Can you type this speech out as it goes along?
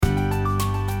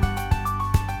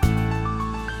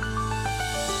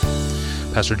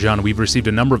Pastor John, we've received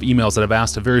a number of emails that have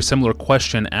asked a very similar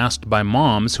question asked by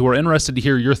moms who are interested to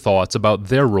hear your thoughts about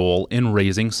their role in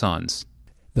raising sons.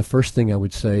 The first thing I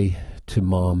would say to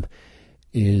mom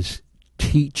is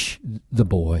teach the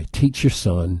boy, teach your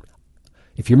son.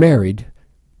 If you're married,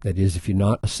 that is, if you're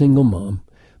not a single mom,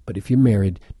 but if you're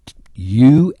married,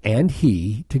 you and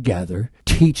he together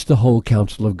teach the whole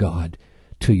counsel of God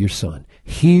to your son.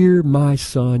 Hear, my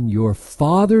son, your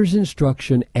father's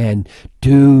instruction, and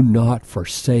do not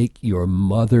forsake your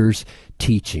mother's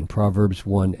teaching. Proverbs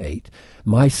 1:8.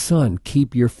 My son,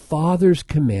 keep your father's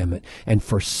commandment and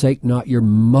forsake not your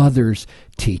mother's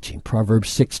teaching.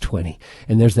 Proverbs 6:20.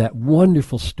 And there's that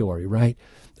wonderful story, right,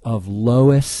 of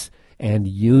Lois and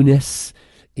Eunice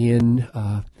in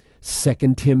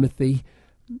 2 Timothy,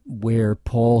 where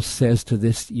Paul says to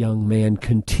this young man,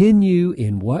 continue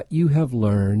in what you have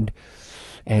learned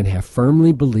and have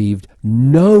firmly believed,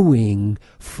 knowing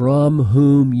from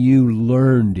whom you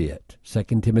learned it.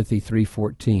 2 Timothy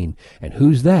 3:14. And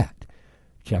who's that?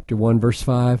 Chapter 1, verse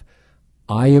 5.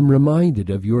 I am reminded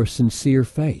of your sincere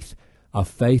faith, a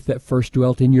faith that first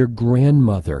dwelt in your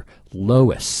grandmother,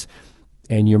 Lois,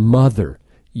 and your mother,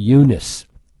 Eunice,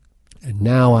 and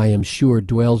now I am sure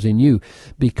dwells in you,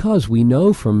 because we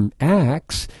know from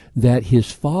Acts that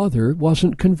his father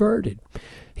wasn't converted.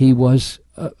 He was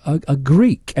a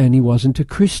Greek, and he wasn't a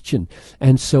Christian.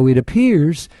 And so it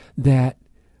appears that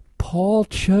Paul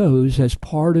chose as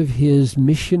part of his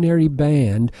missionary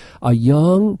band a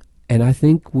young, and I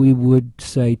think we would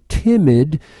say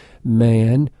timid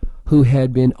man who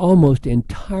had been almost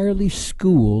entirely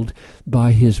schooled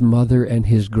by his mother and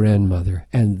his grandmother.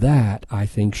 And that, I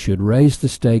think, should raise the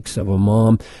stakes of a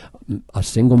mom, a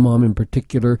single mom in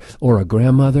particular, or a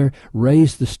grandmother,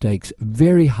 raise the stakes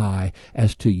very high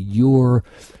as to your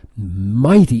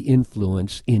mighty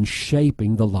influence in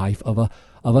shaping the life of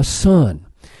a son.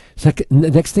 Second,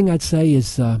 the next thing I'd say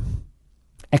is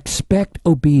expect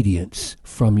obedience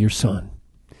from your son.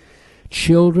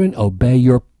 Children, obey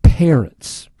your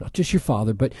parents, not just your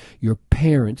father, but your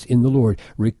parents in the Lord.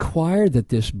 Require that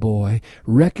this boy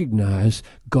recognize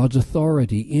God's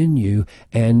authority in you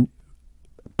and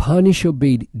punish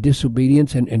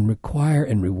disobedience and require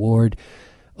and reward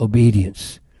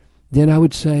obedience. Then I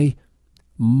would say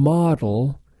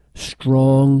model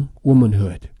strong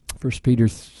womanhood. 1 Peter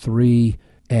 3,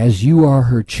 as you are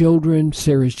her children,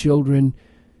 Sarah's children,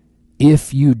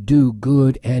 if you do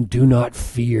good and do not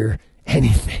fear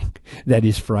anything that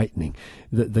is frightening.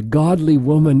 The godly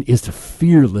woman is a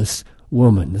fearless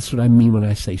woman. That's what I mean when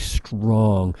I say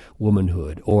strong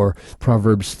womanhood. Or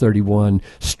Proverbs 31,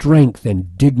 strength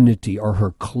and dignity are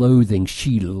her clothing.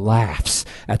 She laughs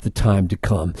at the time to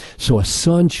come. So a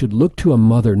son should look to a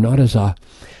mother not as a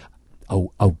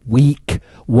weak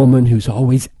woman who's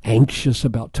always anxious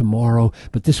about tomorrow,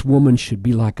 but this woman should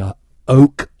be like a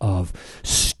oak of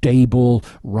stable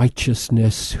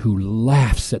righteousness who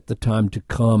laughs at the time to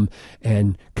come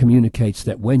and communicates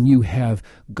that when you have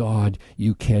God,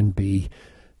 you can be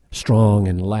strong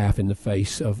and laugh in the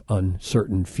face of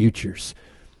uncertain futures.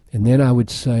 And then I would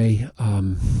say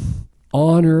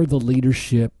honor the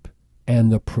leadership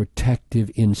and the protective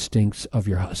instincts of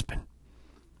your husband.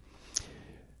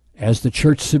 As the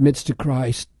church submits to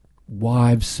Christ,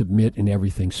 wives submit in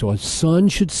everything. So a son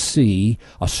should see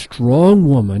a strong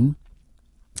woman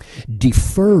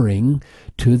deferring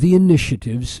to the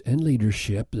initiatives and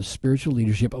leadership, the spiritual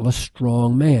leadership of a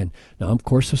strong man. Now, I'm, of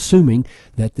course, assuming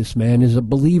that this man is a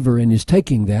believer and is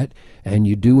taking that, and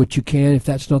you do what you can if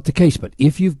that's not the case. But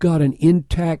if you've got an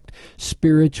intact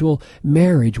spiritual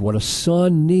marriage, what a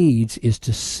son needs is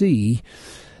to see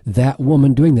that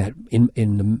woman doing that.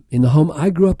 In the home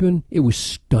I grew up in, it was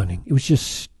stunning. It was just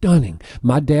stunning.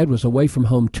 My dad was away from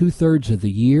home 2/3 of the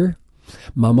year.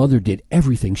 My mother did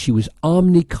everything. She was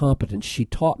omnicompetent. She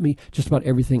taught me just about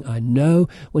everything I know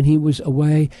when he was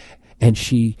away, and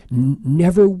she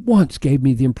never once gave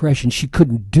me the impression she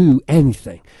couldn't do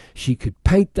anything. She could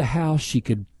paint the house. She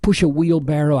could push a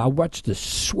wheelbarrow. I watched the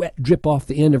sweat drip off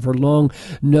the end of her long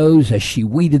nose as she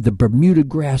weeded the Bermuda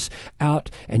grass out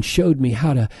and showed me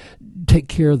how to take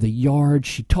care of the yard.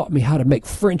 She taught me how to make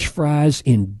French fries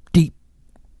in deep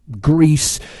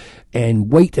grease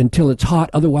and wait until it's hot,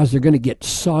 otherwise they're going to get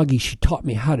soggy. She taught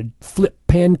me how to flip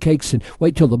pancakes and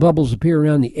wait till the bubbles appear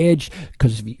around the edge,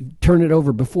 because if you turn it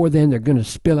over before then, they're going to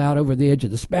spill out over the edge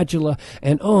of the spatula,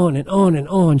 and on and on and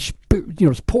on. She,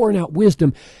 was pouring out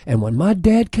wisdom. And when my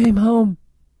dad came home,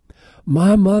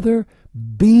 my mother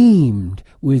beamed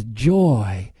with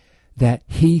joy that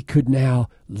he could now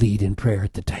lead in prayer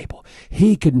at the table.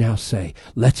 He could now say,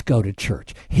 let's go to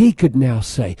church. He could now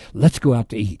say, let's go out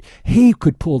to eat. He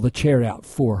could pull the chair out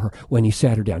for her when he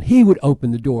sat her down. He would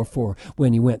open the door for her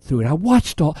when he went through. And I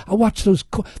watched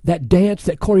that dance,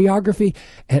 that choreography,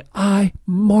 and I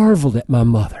marveled at my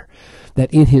mother,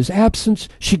 that in his absence,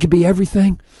 she could be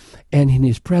everything, and in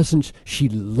his presence, she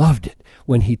loved it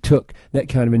when he took that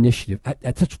kind of initiative.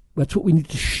 That's what we need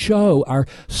to show our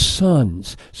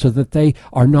sons, so that they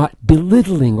are not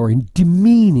belittling or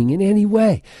demeaning in any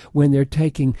way when they're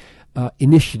taking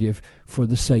initiative for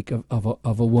the sake of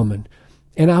a woman.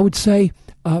 And I would say,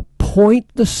 point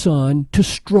the son to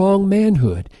strong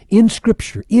manhood in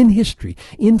Scripture, in history,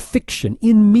 in fiction,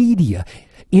 in media,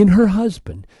 in her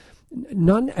husband.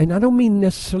 And I don't mean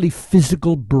necessarily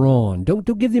physical brawn.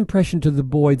 Don't give the impression to the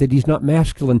boy that he's not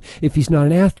masculine if he's not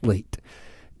an athlete.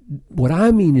 What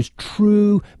I mean is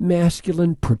true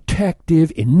masculine,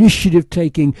 protective,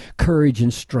 initiative-taking courage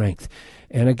and strength.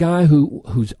 And a guy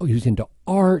who's into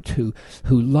art, who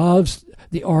loves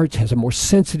the arts, has a more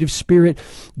sensitive spirit.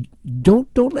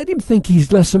 Don't let him think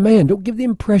he's less a man. Don't give the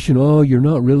impression, oh, you're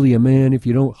not really a man if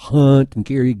you don't hunt and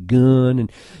carry a gun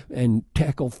and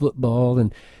tackle football.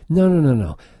 And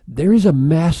no. There is a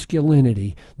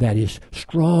masculinity that is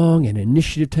strong and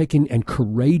initiative-taking and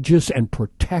courageous and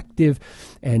protective,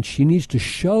 and she needs to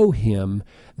show him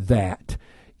that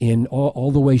in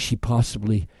all the ways she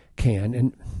possibly can.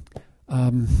 And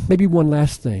maybe one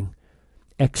last thing.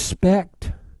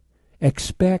 Expect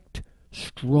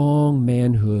strong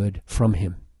manhood from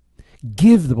him.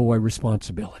 Give the boy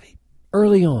responsibility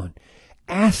early on.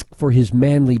 Ask for his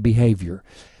manly behavior.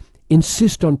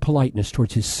 Insist on politeness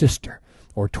towards his sister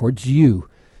or towards you,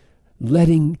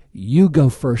 letting you go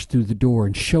first through the door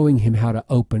and showing him how to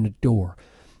open a door,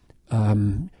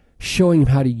 showing him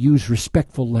how to use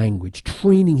respectful language,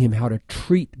 training him how to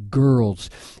treat girls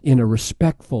in a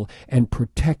respectful and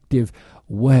protective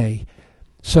way.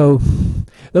 So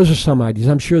those are some ideas.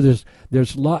 I'm sure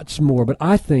there's lots more, but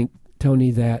I think,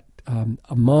 Tony, that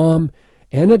a mom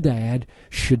and a dad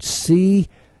should see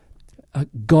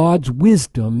God's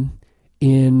wisdom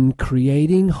in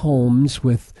creating homes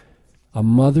with a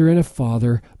mother and a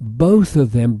father, both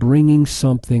of them bringing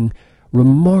something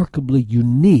remarkably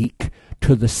unique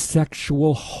to the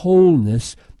sexual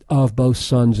wholeness of both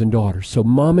sons and daughters. So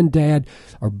mom and dad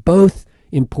are both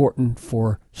important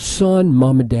for son.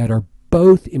 Mom and dad are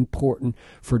both important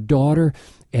for daughter.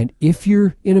 And if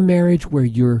you're in a marriage where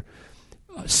you're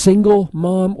a single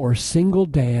mom or a single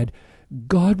dad,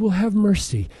 God will have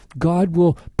mercy. God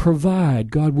will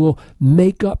provide. God will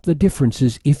make up the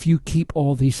differences if you keep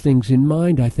all these things in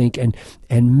mind, I think, and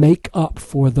make up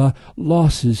for the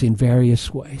losses in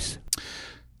various ways.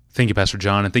 Thank you, Pastor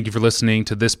John, and thank you for listening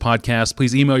to this podcast.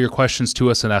 Please email your questions to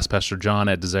us at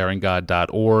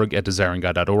AskPastorJohn@desiringgod.org. At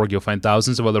desiringgod.org, you'll find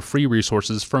thousands of other free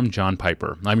resources from John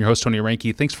Piper. I'm your host, Tony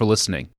Reinke. Thanks for listening.